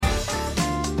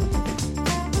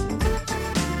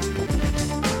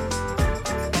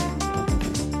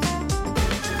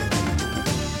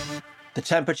The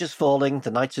temperature's falling,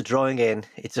 the nights are drawing in.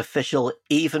 It's official,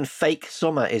 even fake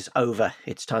summer is over.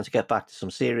 It's time to get back to some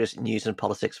serious news and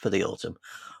politics for the autumn.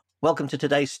 Welcome to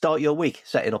today's Start Your Week,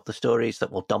 setting up the stories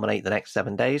that will dominate the next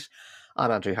 7 days.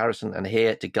 I'm Andrew Harrison, and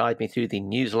here to guide me through the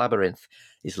news labyrinth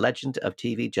is legend of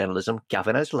TV journalism,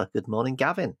 Gavin Esler. Good morning,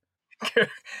 Gavin.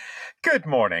 Good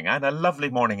morning, and a lovely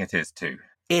morning it is too.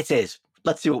 It is.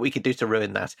 Let's see what we can do to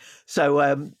ruin that.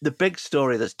 So the big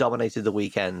story that's dominated the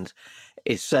weekend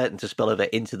is certain to spill over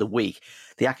into the week.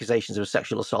 The accusations of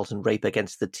sexual assault and rape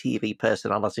against the TV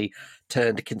personality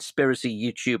turned conspiracy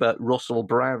YouTuber Russell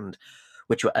Brand,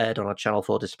 which were aired on a Channel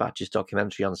 4 Dispatches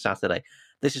documentary on Saturday.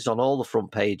 This is on all the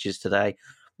front pages today.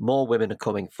 More women are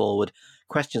coming forward.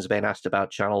 Questions are being asked about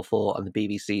Channel 4 and the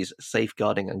BBC's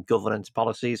safeguarding and governance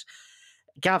policies.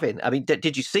 Gavin, I mean,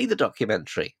 did you see the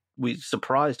documentary? Were you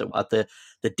surprised at the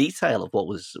detail of what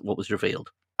was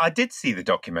revealed? I did see the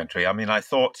documentary. I mean, I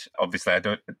thought, obviously, I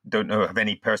don't know have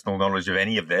any personal knowledge of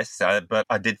any of this, but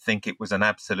I did think it was an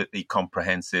absolutely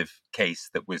comprehensive case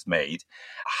that was made.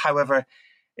 However,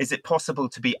 is it possible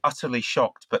to be utterly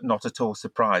shocked but not at all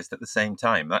surprised at the same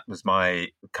time? That was my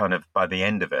kind of, by the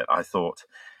end of it, I thought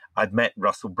I'd met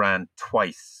Russell Brand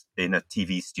twice in a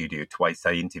TV studio. Twice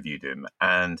I interviewed him,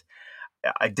 and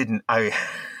I didn't. I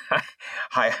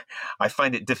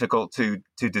find it difficult to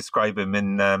describe him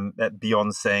in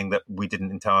beyond saying that we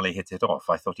didn't entirely hit it off.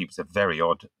 I thought he was a very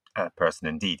odd person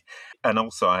indeed, and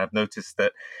also I have noticed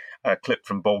that a clip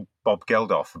from Bob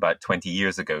Geldof about 20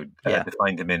 years ago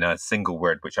defined him in a single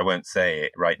word, which I won't say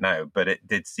right now, but it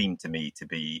did seem to me to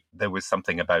be there was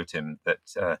something about him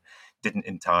that didn't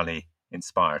entirely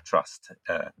inspire trust,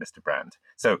 Mr. Brand.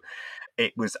 So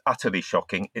it was utterly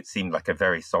shocking. It seemed like a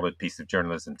very solid piece of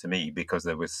journalism to me because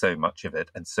there was so much of it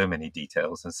and so many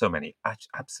details and so many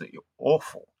absolutely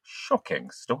awful, shocking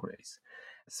stories.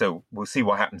 So we'll see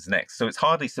what happens next. So it's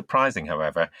hardly surprising,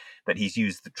 however, that he's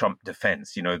used the Trump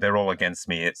defense. You know, they're all against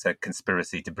me. It's a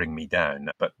conspiracy to bring me down.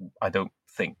 But I don't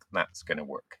think that's going to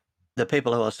work. The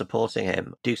people who are supporting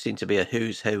him do seem to be a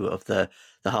who's who of the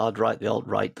hard right, the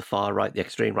alt-right, the far right, the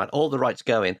extreme right, all the rights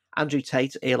going. Andrew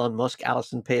Tate, Elon Musk,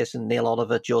 Alison Pearson, Neil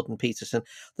Oliver, Jordan Peterson.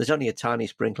 There's only a tiny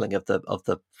sprinkling of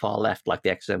the far left, like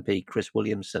the ex-MP Chris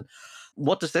Williamson.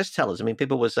 What does this tell us? I mean,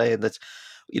 people were saying that,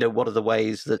 you know, one of the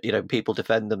ways that, you know, people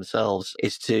defend themselves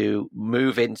is to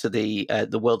move into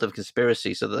the world of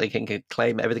conspiracy so that they can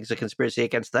claim everything's a conspiracy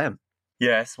against them.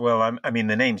 Yes, well, I mean,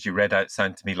 the names you read out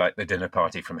sound to me like the dinner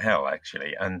party from hell,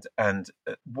 actually. And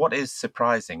what is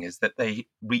surprising is that they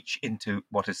reach into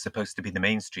what is supposed to be the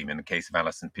mainstream in the case of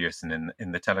Alison Pearson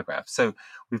in the Telegraph. So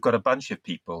we've got a bunch of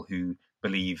people who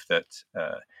believe that...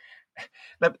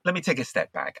 Let me take a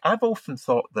step back. I've often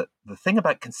thought that the thing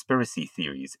about conspiracy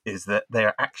theories is that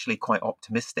they're actually quite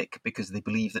optimistic because they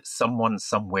believe that someone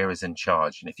somewhere is in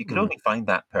charge. And if you could only find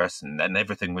that person, then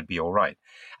everything would be all right.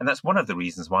 And that's one of the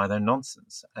reasons why they're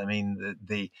nonsense. I mean,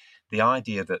 the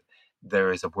idea that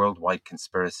there is a worldwide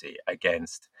conspiracy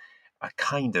against a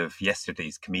kind of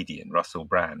yesterday's comedian, Russell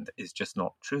Brand, is just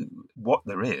not true. What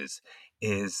there is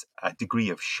a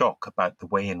degree of shock about the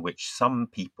way in which some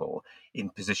people in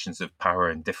positions of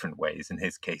power in different ways, in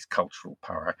his case, cultural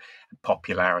power and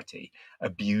popularity,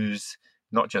 abuse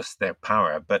not just their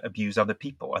power, but abuse other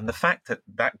people. And the fact that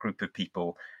that group of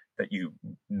people that you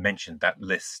mentioned, that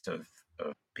list of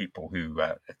people who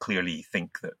clearly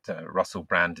think that Russell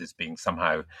Brand is being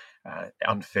somehow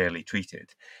unfairly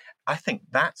treated, I think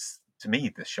that's, to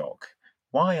me, the shock.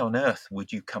 Why on earth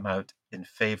would you come out in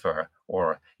favour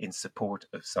or in support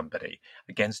of somebody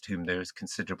against whom there is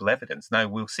considerable evidence? Now,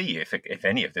 we'll see if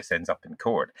any of this ends up in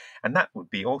court. And that would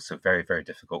be also very, very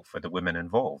difficult for the women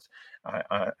involved.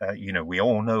 You know, we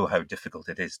all know how difficult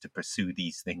it is to pursue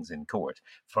these things in court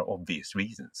for obvious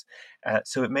reasons.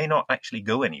 So it may not actually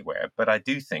go anywhere. But I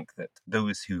do think that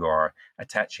those who are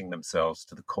attaching themselves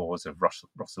to the cause of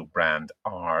Russell Brand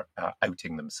are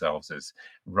outing themselves as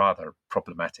rather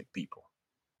problematic people.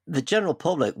 The general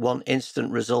public want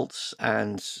instant results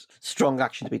and strong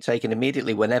action to be taken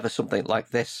immediately whenever something like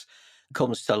this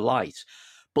comes to light.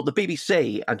 But the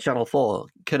BBC and Channel 4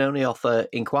 can only offer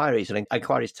inquiries, and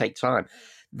inquiries take time.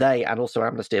 They and also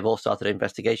Amnesty have all started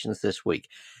investigations this week.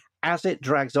 As it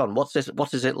drags on, what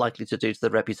is it likely to do to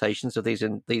the reputations of these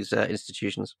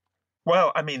institutions?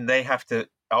 Well, I mean, they have to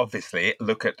obviously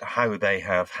look at how they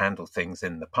have handled things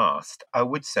in the past. I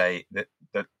would say that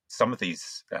some of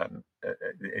these,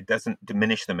 it doesn't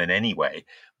diminish them in any way,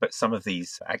 but some of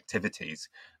these activities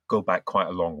go back quite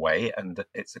a long way. And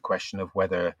it's a question of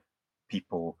whether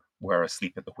people were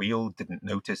asleep at the wheel, didn't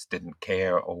notice, didn't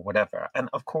care, or whatever. And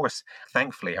of course,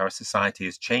 thankfully, our society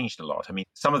has changed a lot. I mean,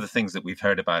 some of the things that we've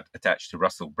heard about attached to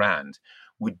Russell Brand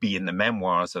would be in the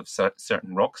memoirs of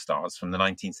certain rock stars from the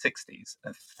 1960s.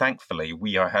 Thankfully,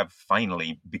 we have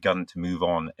finally begun to move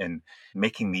on in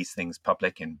making these things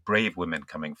public and brave women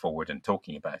coming forward and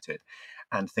talking about it.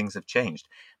 And things have changed.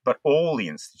 But all the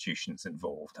institutions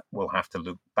involved will have to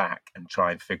look back and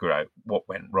try and figure out what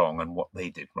went wrong and what they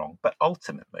did wrong. But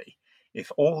ultimately,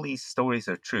 if all these stories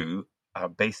are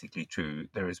basically true,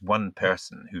 there is one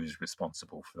person who's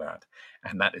responsible for that.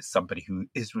 And that is somebody who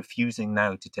is refusing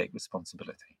now to take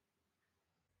responsibility.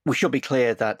 We should be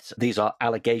clear that these are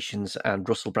allegations and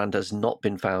Russell Brand has not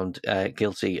been found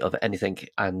guilty of anything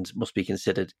and must be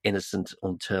considered innocent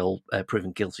until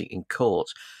proven guilty in court.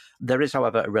 There is,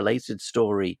 however, a related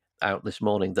story out this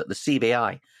morning that the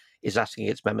CBI is asking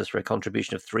its members for a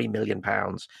contribution of £3 million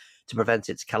to prevent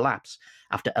its collapse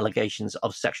after allegations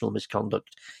of sexual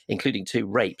misconduct, including 2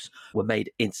 rapes, were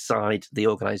made inside the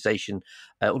organisation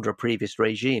under a previous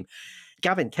regime.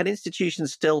 Gavin, can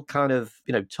institutions still kind of,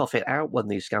 tough it out when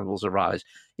these scandals arise,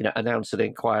 announce an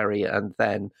inquiry and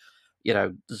then,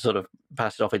 sort of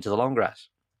pass it off into the long grass?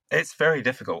 It's very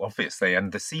difficult, obviously.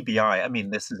 And the CBI, I mean,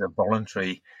 this is a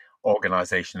voluntary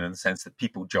organization in the sense that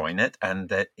people join it and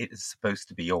that it is supposed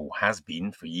to be, or has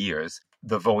been for years,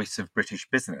 the voice of British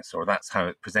business, or that's how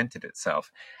it presented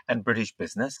itself. And British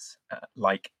business,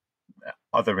 like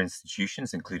other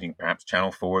institutions, including perhaps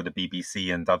Channel 4, the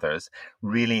BBC and others,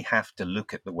 really have to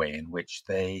look at the way in which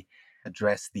they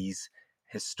address these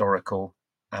historical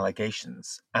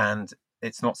allegations. And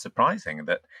it's not surprising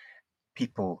that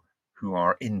people who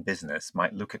are in business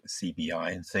might look at the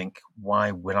CBI and think, why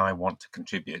would I want to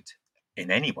contribute in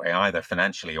any way, either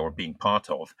financially or being part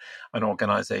of an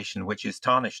organization which is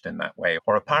tarnished in that way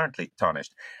or apparently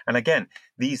tarnished? And again,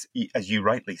 these, as you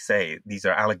rightly say, these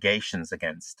are allegations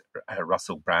against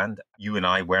Russell Brand. You and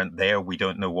I weren't there. We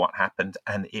don't know what happened.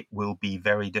 And it will be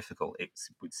very difficult, it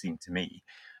would seem to me,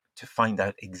 to find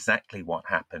out exactly what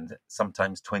happened,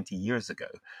 sometimes 20 years ago.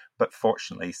 But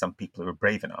fortunately, some people who are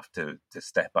brave enough to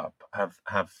step up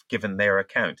have given their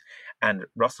account. And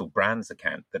Russell Brand's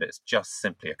account, that it's just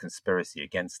simply a conspiracy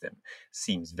against him,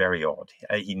 seems very odd.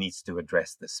 He needs to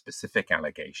address the specific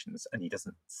allegations, and he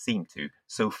doesn't seem to,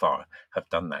 so far, have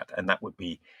done that. And that would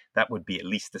be at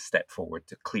least a step forward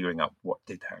to clearing up what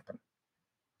did happen.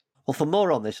 Well, for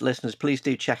more on this, listeners, please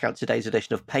do check out today's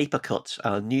edition of Paper Cuts,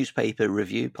 our newspaper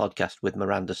review podcast with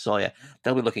Miranda Sawyer.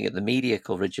 They'll be looking at the media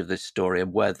coverage of this story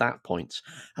and where that points,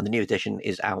 and the new edition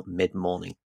is out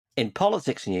mid-morning. In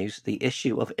politics news, the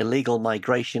issue of illegal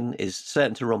migration is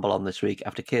certain to rumble on this week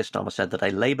after Keir Starmer said that a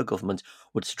Labour government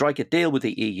would strike a deal with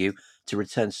the EU to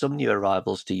return some new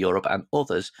arrivals to Europe and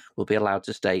others will be allowed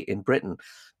to stay in Britain,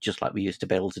 just like we used to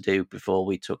be able to do before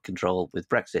we took control with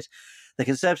Brexit. The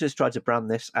Conservatives tried to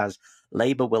brand this as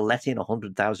Labour will let in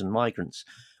 100,000 migrants,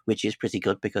 which is pretty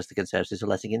good because the Conservatives are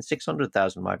letting in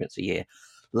 600,000 migrants a year.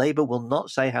 Labour will not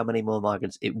say how many more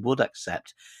migrants it would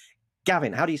accept.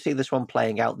 Gavin, how do you see this one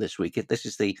playing out this week? This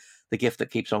is the gift that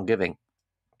keeps on giving.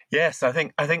 Yes, I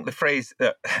think the phrase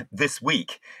this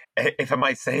week, if I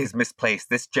might say, is misplaced.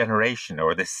 This generation,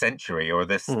 or this century, or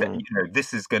this,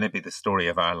 this is going to be the story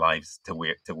of our lives till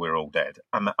we're all dead.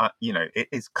 It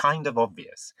is kind of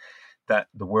obvious that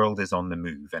the world is on the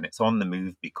move, and it's on the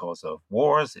move because of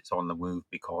wars. It's on the move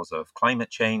because of climate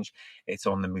change. It's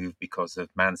on the move because of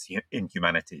man's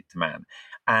inhumanity to man,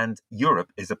 and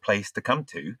Europe is a place to come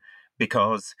to.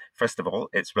 Because, first of all,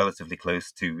 it's relatively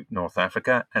close to North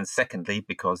Africa, and secondly,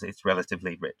 because it's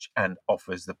relatively rich and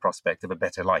offers the prospect of a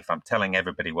better life. I'm telling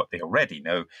everybody what they already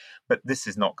know, but this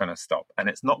is not going to stop. And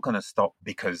it's not going to stop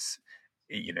because,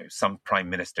 some prime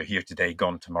minister here today,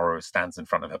 gone tomorrow, stands in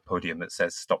front of a podium that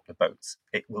says, stop the boats.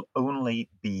 It will only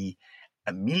be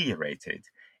ameliorated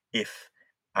if,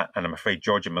 and I'm afraid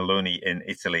Giorgia Meloni in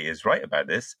Italy is right about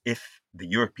this, if the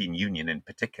European Union in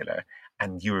particular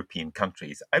and European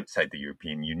countries outside the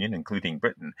European Union, including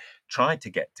Britain, try to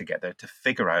get together to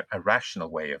figure out a rational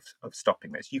way of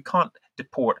stopping this. You can't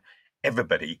deport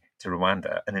everybody to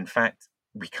Rwanda. And in fact,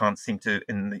 we can't seem to,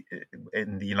 in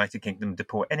the United Kingdom,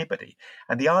 deport anybody.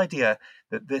 And the idea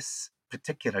that this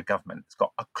particular government has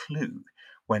got a clue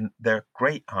when their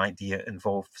great idea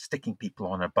involved sticking people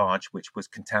on a barge which was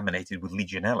contaminated with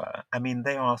Legionella. I mean,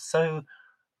 they are so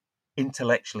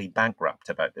intellectually bankrupt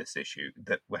about this issue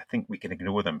that I think we can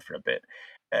ignore them for a bit.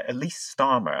 At least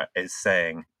Starmer is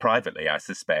saying privately, I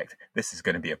suspect, this is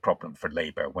going to be a problem for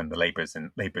Labour when the Labour's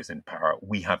in power.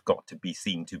 We have got to be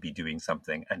seen to be doing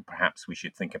something, and perhaps we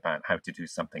should think about how to do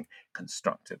something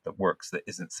constructive that works, that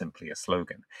isn't simply a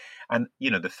slogan. And,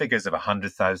 the figures of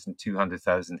 100,000,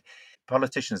 200,000,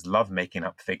 politicians love making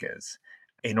up figures.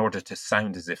 in order to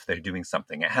sound as if they're doing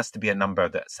something. It has to be a number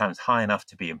that sounds high enough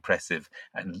to be impressive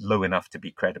and low enough to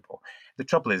be credible. The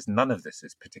trouble is, none of this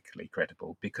is particularly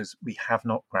credible because we have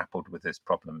not grappled with this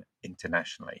problem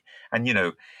internationally. And,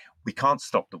 we can't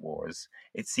stop the wars.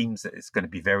 It seems that it's going to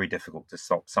be very difficult to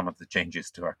stop some of the changes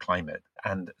to our climate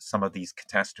and some of these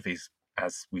catastrophes,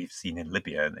 as we've seen in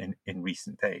Libya in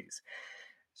recent days.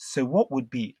 So what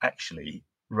would be actually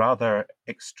rather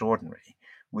extraordinary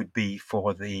would be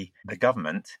for the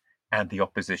government and the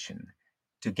opposition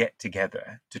to get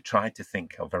together to try to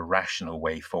think of a rational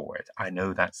way forward. I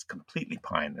know that's completely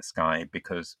pie in the sky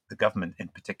because the government in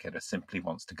particular simply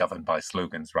wants to govern by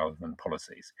slogans rather than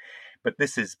policies. But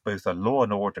this is both a law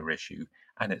and order issue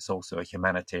and it's also a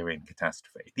humanitarian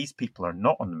catastrophe. These people are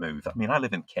not on the move. I mean, I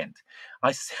live in Kent.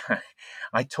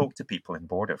 I talk to people in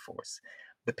border force.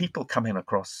 The people coming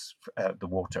across the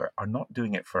water are not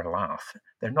doing it for a laugh.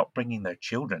 They're not bringing their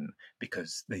children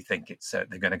because they think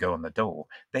they're going to go on the dole.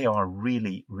 They are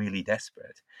really, really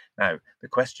desperate. Now, the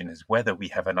question is whether we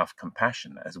have enough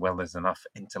compassion as well as enough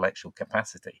intellectual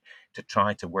capacity to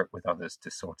try to work with others to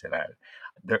sort it out.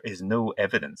 There is no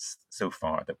evidence so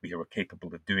far that we are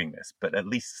capable of doing this, but at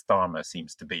least Starmer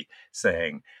seems to be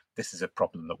saying this is a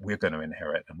problem that we're going to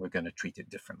inherit and we're going to treat it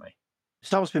differently.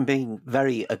 Starmer's been being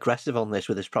very aggressive on this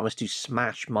with his promise to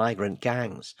smash migrant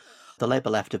gangs. The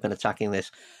Labour left have been attacking this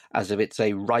as if it's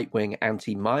a right-wing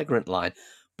anti-migrant line.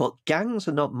 But gangs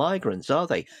are not migrants, are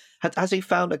they? Has he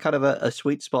found a kind of a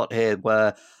sweet spot here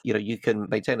where, you can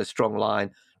maintain a strong line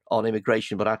on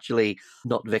immigration, but actually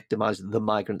not victimise the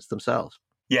migrants themselves?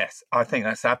 Yes, I think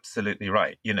that's absolutely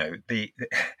right.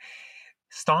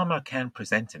 Starmer can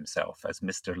present himself as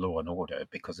Mr. Law and Order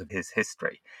because of his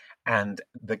history, and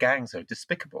the gangs are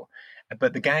despicable.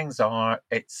 But the gangs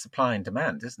it's supply and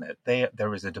demand, isn't it?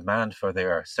 There is a demand for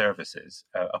their services,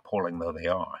 appalling though they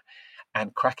are.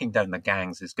 And cracking down the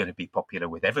gangs is going to be popular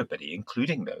with everybody,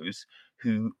 including those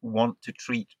who want to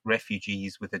treat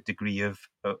refugees with a degree of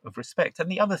respect.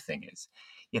 And the other thing is,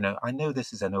 I know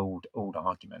this is an old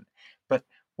argument, but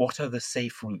what are the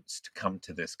safe routes to come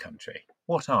to this country?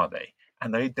 What are they?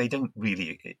 And they don't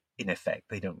really, in effect,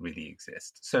 they don't really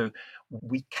exist. So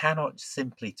we cannot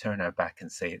simply turn our back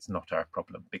and say it's not our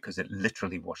problem because it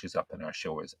literally washes up on our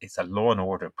shores. It's a law and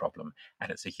order problem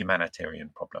and it's a humanitarian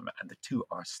problem. And the two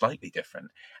are slightly different.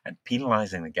 And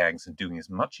penalising the gangs and doing as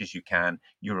much as you can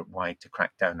Europe-wide to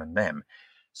crack down on them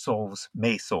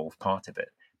may solve part of it.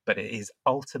 But it is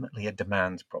ultimately a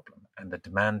demand problem, and the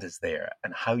demand is there.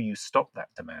 And how you stop that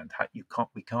demand?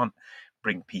 We can't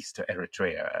bring peace to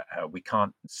Eritrea. We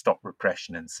can't stop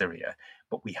repression in Syria,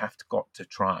 but we have got to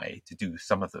try to do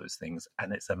some of those things.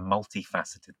 And it's a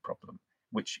multifaceted problem,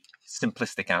 which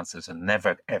simplistic answers are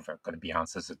never, ever going to be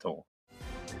answers at all.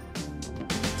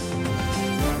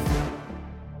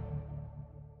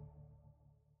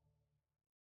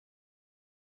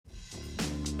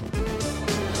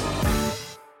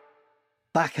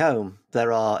 Back home,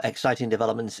 there are exciting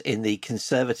developments in the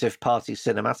Conservative Party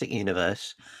cinematic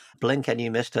universe. Blink and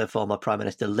you missed her former Prime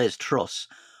Minister Liz Truss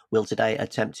will today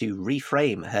attempt to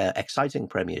reframe her exciting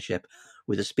premiership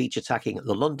with a speech attacking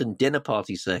the London dinner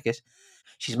party circuit.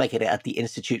 She's making it at the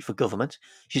Institute for Government.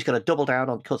 She's going to double down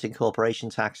on cutting corporation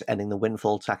tax, ending the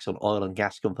windfall tax on oil and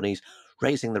gas companies,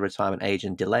 raising the retirement age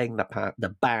and delaying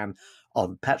the ban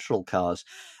on petrol cars.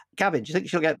 Gavin, do you think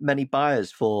she'll get many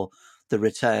buyers for the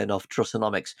return of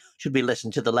Trussonomics? Should we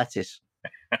listen to the lettuce?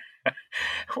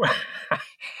 Well,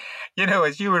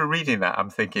 as you were reading that, I'm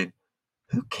thinking,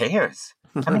 who cares?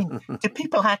 I mean, do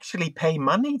people actually pay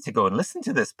money to go and listen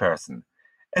to this person?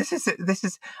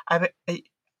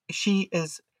 She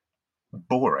is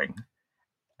boring,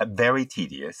 very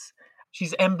tedious.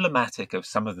 She's emblematic of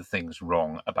some of the things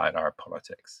wrong about our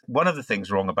politics. One of the things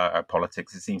wrong about our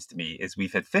politics, it seems to me, is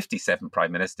we've had 57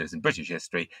 prime ministers in British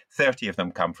history. 30 of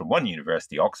them come from one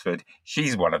university, Oxford.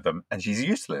 She's one of them, and she's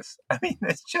useless. I mean,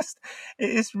 it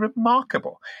is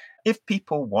remarkable. If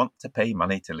people want to pay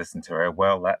money to listen to her,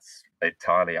 well, that's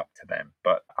entirely up to them.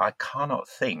 But I cannot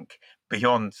think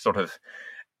beyond sort of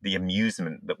the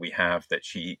amusement that we have that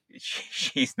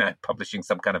she's now publishing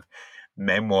some kind of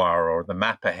memoir or the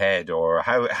map ahead or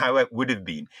how it would have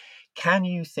been. Can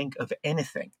you think of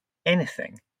anything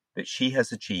that she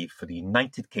has achieved for the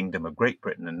United Kingdom of Great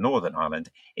Britain and Northern Ireland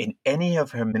in any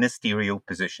of her ministerial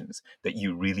positions that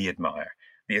you really admire?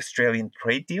 The Australian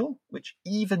trade deal, which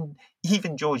even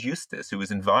George Eustace, who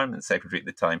was Environment Secretary at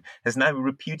the time, has now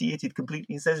repudiated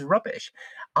completely and says rubbish.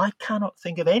 I cannot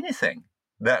think of anything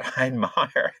that I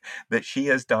admire that she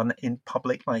has done in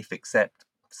public life except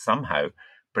somehow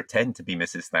pretend to be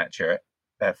Mrs. Thatcher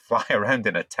fly around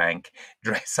in a tank,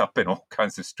 dress up in all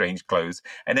kinds of strange clothes,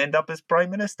 and end up as prime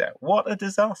minister. What a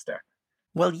disaster!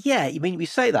 Well, yeah, I mean, we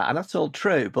say that, and that's all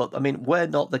true, but I mean, we're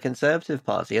not the Conservative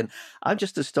Party. And I'm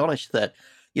just astonished that,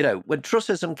 when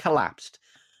Trussism collapsed,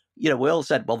 we all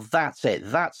said, well, that's it.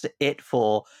 That's it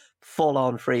for full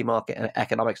on free market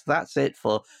economics. That's it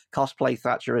for cosplay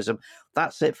Thatcherism.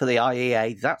 That's it for the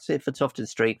IEA. That's it for Tufton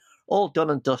Street. All done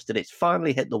and dusted. It's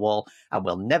finally hit the wall, and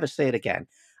we'll never see it again.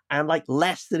 And like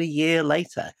less than a year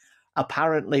later,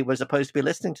 apparently we're supposed to be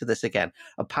listening to this again.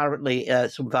 Apparently,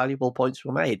 some valuable points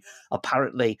were made.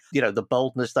 Apparently, the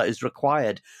boldness that is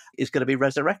required is going to be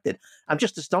resurrected. I'm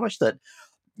just astonished that,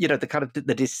 the kind of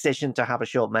the decision to have a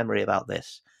short memory about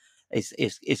this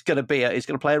is going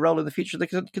to play a role in the future of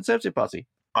the Conservative Party.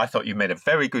 I thought you made a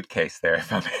very good case there,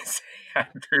 if I may say,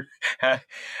 Andrew.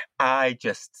 I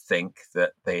just think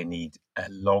that they need a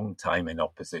long time in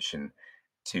opposition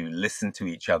to listen to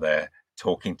each other,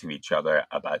 talking to each other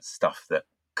about stuff that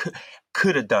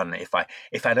could have done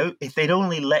if they'd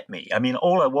only let me. I mean,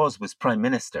 all I was prime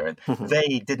minister, and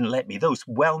they didn't let me. Those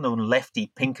well-known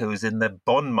lefty pinkos in the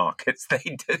bond markets,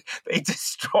 they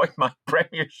destroyed my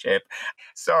premiership.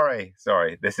 Sorry.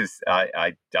 This is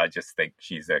I just think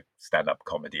she's a stand-up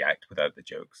comedy act without the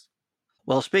jokes.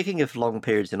 Well, speaking of long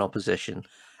periods in opposition,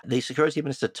 the Security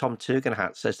Minister Tom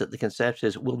Tugendhat says that the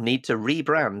Conservatives will need to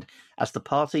rebrand as the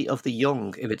party of the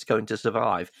young if it's going to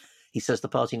survive. He says the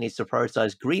party needs to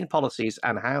prioritise green policies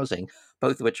and housing,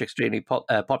 both of which are extremely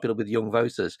popular with young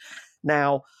voters.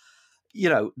 Now,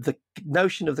 the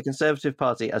notion of the Conservative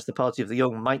Party as the party of the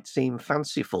young might seem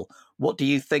fanciful. What do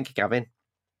you think, Gavin?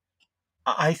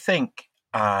 I think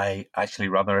I actually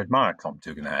rather admire Tom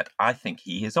Tugendhat. I think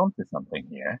he is onto something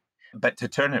here. But to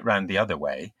turn it round the other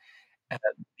way,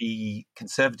 the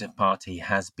Conservative Party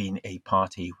has been a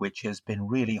party which has been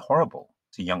really horrible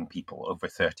to young people over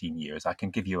 13 years. I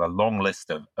can give you a long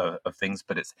list of things,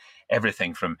 but it's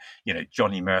everything from,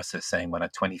 Johnny Mercer saying when a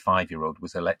 25-year-old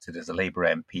was elected as a Labour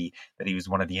MP that he was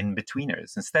one of the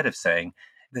in-betweeners, instead of saying,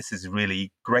 this is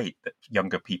really great that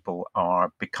younger people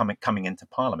are coming into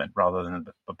Parliament rather than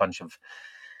a bunch of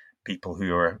people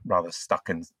who are rather stuck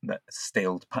in the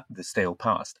stale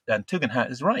past. And Tugendhat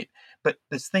is right. But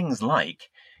there's things like,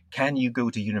 can you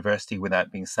go to university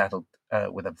without being saddled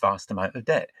with a vast amount of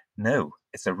debt? No,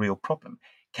 it's a real problem.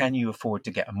 Can you afford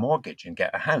to get a mortgage and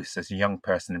get a house as a young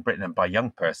person in Britain? And by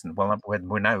young person, well,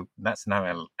 that's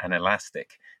now an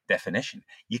elastic definition.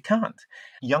 You can't.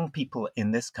 Young people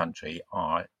in this country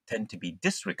tend to be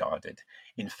disregarded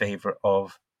in favour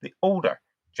of the older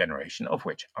generation, of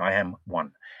which I am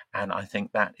one. And I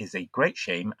think that is a great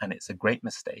shame and it's a great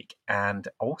mistake. And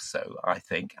also, I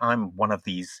think I'm one of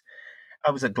these.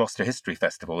 I was at Gloucester History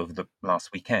Festival over the last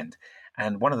weekend,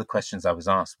 and one of the questions I was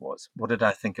asked was, what did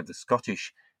I think of the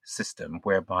Scottish system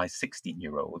whereby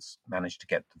 16-year-olds managed to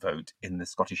get the vote in the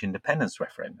Scottish independence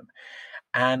referendum?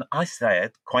 And I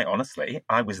said, quite honestly,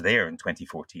 I was there in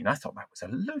 2014. I thought that was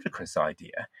a ludicrous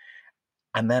idea.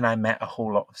 And then I met a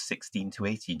whole lot of 16 to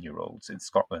 18-year-olds in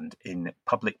Scotland in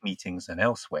public meetings and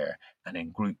elsewhere and in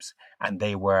groups, and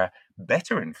they were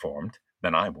better informed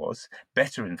than I was,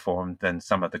 better informed than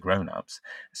some of the grown-ups,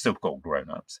 so-called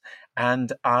grown-ups.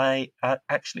 And I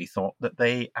actually thought that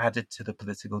they added to the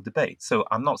political debate. So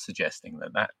I'm not suggesting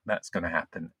that's going to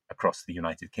happen across the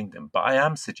United Kingdom, but I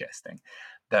am suggesting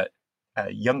that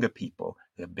younger people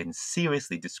who have been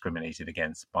seriously discriminated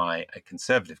against by a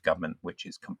Conservative government, which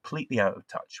is completely out of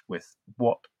touch with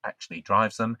what actually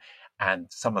drives them and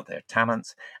some of their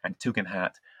talents. And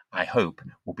Tugendhat, I hope,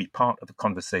 will be part of the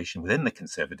conversation within the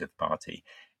Conservative Party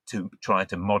to try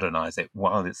to modernise it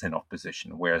while it's in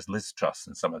opposition, whereas Liz Truss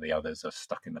and some of the others are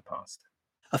stuck in the past.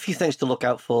 A few things to look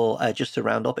out for just to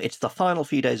round up. It's the final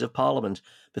few days of Parliament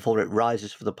before it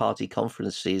rises for the party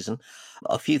conference season.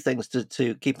 A few things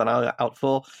to keep an eye out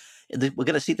for. We're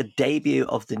going to see the debut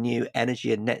of the new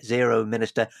Energy and Net Zero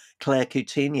Minister, Claire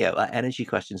Coutinho, at Energy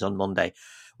Questions on Monday,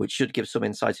 which should give some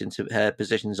insight into her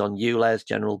positions on ULEZ,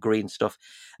 general green stuff.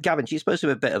 Gavin, she's supposed to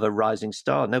be a bit of a rising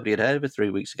star. Nobody had heard of her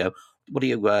 3 weeks ago. What are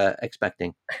you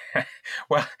expecting?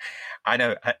 Well, I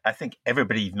know. I think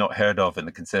everybody you've not heard of in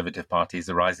the Conservative Party is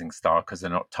a rising star because they're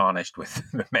not tarnished with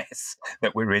the mess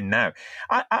that we're in now.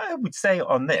 I would say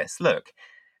on this, look,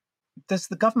 does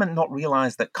the government not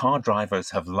realise that car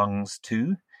drivers have lungs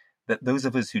too? That those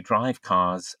of us who drive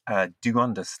cars do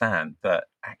understand that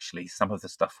actually some of the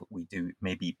stuff that we do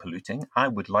may be polluting. I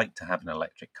would like to have an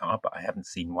electric car, but I haven't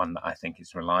seen one that I think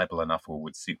is reliable enough or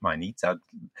would suit my needs or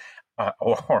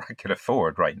I could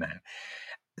afford right now.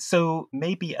 So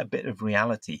maybe a bit of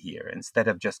reality here, instead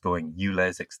of just going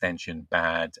ULEZ extension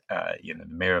bad, the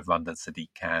Mayor of London, Sadiq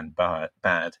Khan,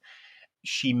 bad.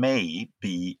 she may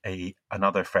be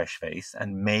another fresh face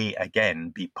and may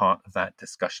again be part of that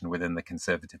discussion within the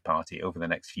Conservative Party over the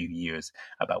next few years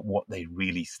about what they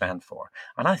really stand for.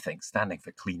 And I think standing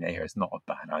for clean air is not a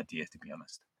bad idea, to be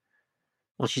honest.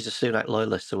 Well, she's a Sunak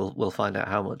loyalist, so we'll find out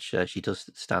how much she does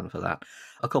stand for that.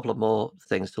 A couple of more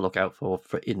things to look out for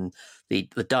in the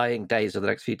dying days of the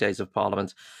next few days of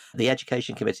Parliament. The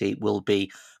Education Committee will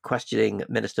be questioning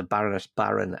Minister Baroness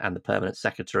Barron and the Permanent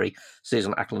Secretary,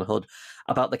 Susan Ackland-Hood,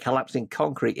 about the collapsing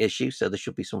concrete issue, so there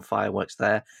should be some fireworks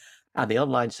there. And the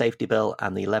online safety bill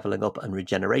and the levelling up and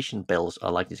regeneration bills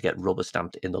are likely to get rubber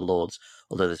stamped in the Lords,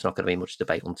 although there's not going to be much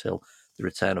debate until the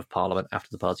return of Parliament after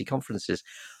the party conferences.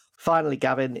 Finally,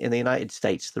 Gavin, in the United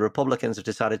States, the Republicans have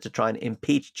decided to try and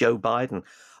impeach Joe Biden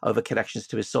over connections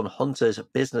to his son Hunter's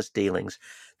business dealings.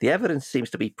 The evidence seems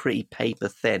to be pretty paper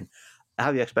thin. How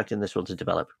are you expecting this one to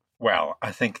develop? Well,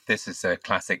 I think this is a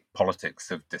classic politics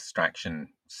of distraction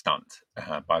stunt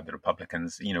by the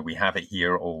Republicans. You know, we have it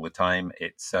here all the time.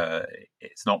 It's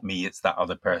not me, it's that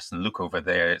other person. Look over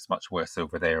there, it's much worse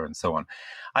over there, and so on.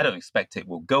 I don't expect it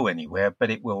will go anywhere, but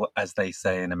it will, as they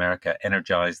say in America,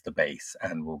 energize the base,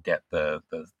 and will get the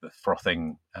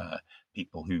frothing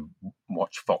people who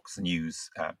watch Fox News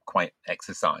quite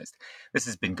exercised. This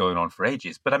has been going on for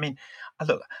ages. But I mean,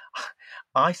 look,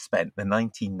 I spent the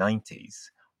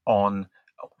 1990s on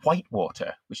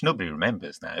Whitewater, which nobody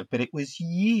remembers now, but it was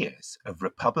years of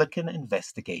Republican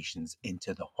investigations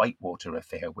into the Whitewater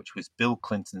affair, which was Bill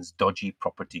Clinton's dodgy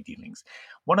property dealings.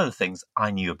 One of the things I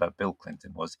knew about Bill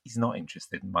Clinton was he's not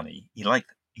interested in money. He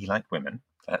liked women,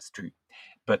 that's true.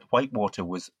 But Whitewater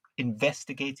was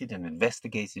investigated and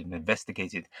investigated and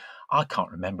investigated. I can't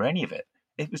remember any of it.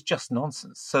 It was just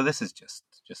nonsense. So this is just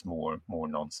more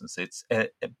nonsense.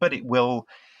 But it will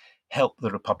help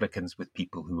the Republicans with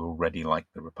people who already like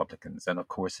the Republicans. And of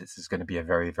course, this is going to be a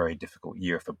very, very difficult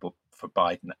year for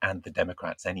Biden and the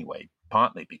Democrats anyway,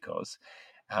 partly because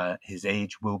his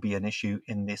age will be an issue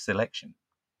in this election.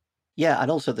 Yeah, and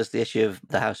also there's the issue of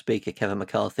the House Speaker, Kevin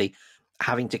McCarthy,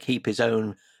 having to keep his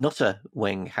own nutter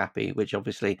wing happy, which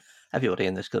obviously everybody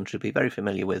in this country will be very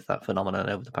familiar with that phenomenon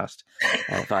over the past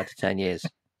 5 to 10 years.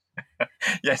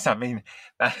 Yes, I mean,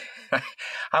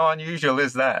 how unusual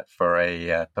is that for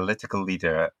a political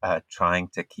leader trying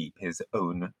to keep his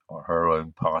own or her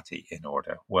own party in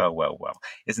order? Well.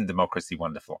 Isn't democracy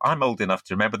wonderful? I'm old enough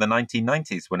to remember the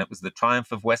 1990s when it was the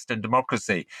triumph of Western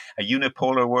democracy, a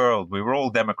unipolar world. We were all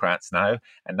Democrats now,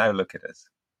 and now look at us.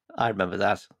 I remember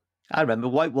that. I remember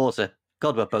Whitewater.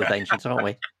 God, we're both ancient, aren't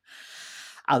we?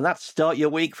 And that's Start Your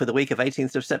Week for the week of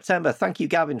 18th of September. Thank you,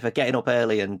 Gavin, for getting up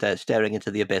early and staring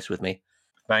into the abyss with me.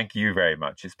 Thank you very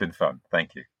much. It's been fun.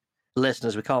 Thank you.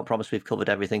 Listeners, we can't promise we've covered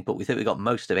everything, but we think we got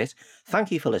most of it.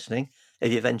 Thank you for listening.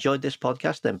 If you've enjoyed this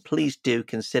podcast, then please do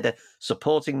consider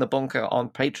supporting The Bunker on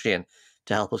Patreon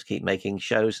to help us keep making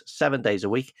shows 7 days a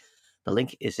week. The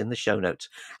link is in the show notes.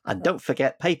 And don't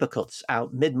forget Paper Cuts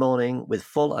out mid-morning with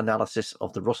full analysis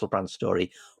of the Russell Brand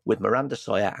story with Miranda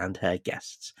Sawyer and her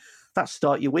guests. That's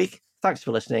Start Your Week. Thanks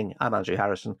for listening. I'm Andrew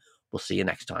Harrison. We'll see you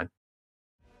next time.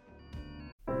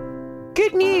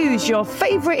 Good news! Your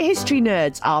favourite history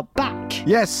nerds are back.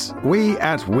 Yes, we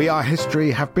at We Are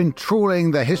History have been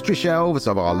trawling the history shelves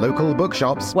of our local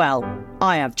bookshops. Well,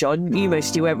 I have, John. You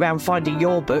mostly went round finding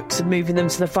your books and moving them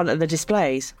to the front of the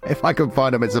displays. If I can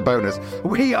find them, it's a bonus.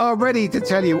 We are ready to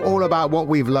tell you all about what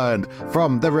we've learned,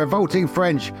 from the revolting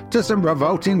French to some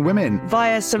revolting women.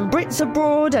 Via some Brits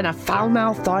abroad and a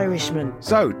foul-mouthed Irishman.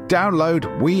 So,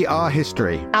 download We Are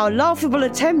History. Our laughable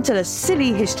attempt at a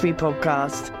silly history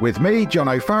podcast. With me, John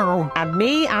O'Farrell. And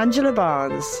me, Angela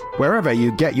Barnes. Wherever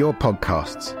you get your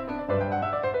podcasts.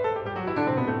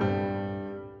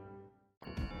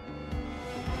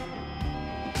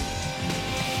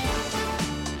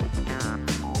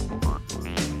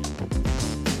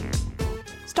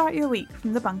 Start Your Week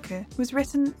from The Bunker was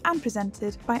written and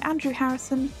presented by Andrew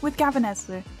Harrison with Gavin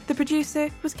Esler. The producer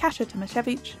was Kasia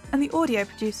Tomaszewicz and the audio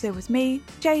producer was me,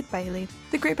 Jade Bailey.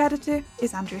 The group editor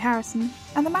is Andrew Harrison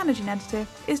and the managing editor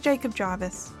is Jacob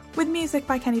Jarvis. With music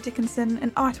by Kenny Dickinson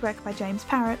and artwork by James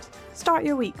Parrott, Start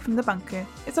Your Week from The Bunker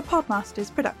is a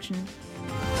Podmasters production.